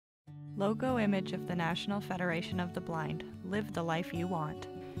Logo image of the National Federation of the Blind. Live the life you want.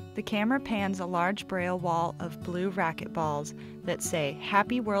 The camera pans a large Braille wall of blue racquetballs that say,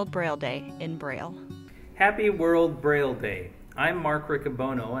 Happy World Braille Day in Braille. Happy World Braille Day. I'm Mark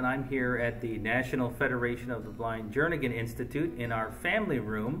Riccobono, and I'm here at the National Federation of the Blind Jernigan Institute in our family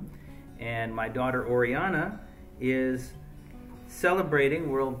room. And my daughter Oriana is celebrating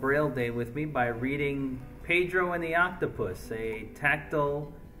World Braille Day with me by reading Pedro and the Octopus, a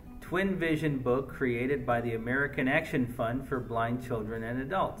tactile twin vision book created by the American Action Fund for blind children and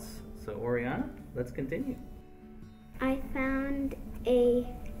adults. So Oriana, let's continue. I found a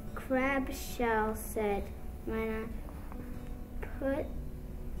crab shell set when I put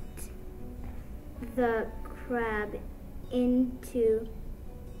the crab into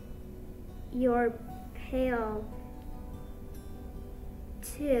your pail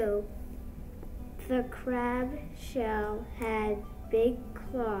too. The crab shell had big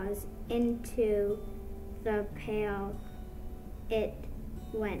claws. Into the pail it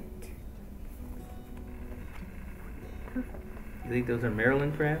went. You think those are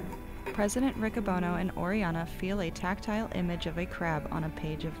Maryland crabs? President Riccobono and Oriana feel a tactile image of a crab on a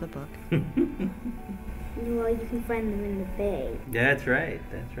page of the book. Well, you can find them in the bay. That's right,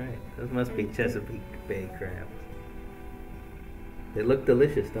 that's right. Those must be Chesapeake Bay crabs. They look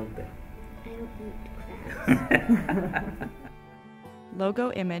delicious, don't they? I don't eat crabs.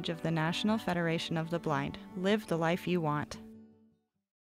 Logo image of the National Federation of the Blind. Live the life you want.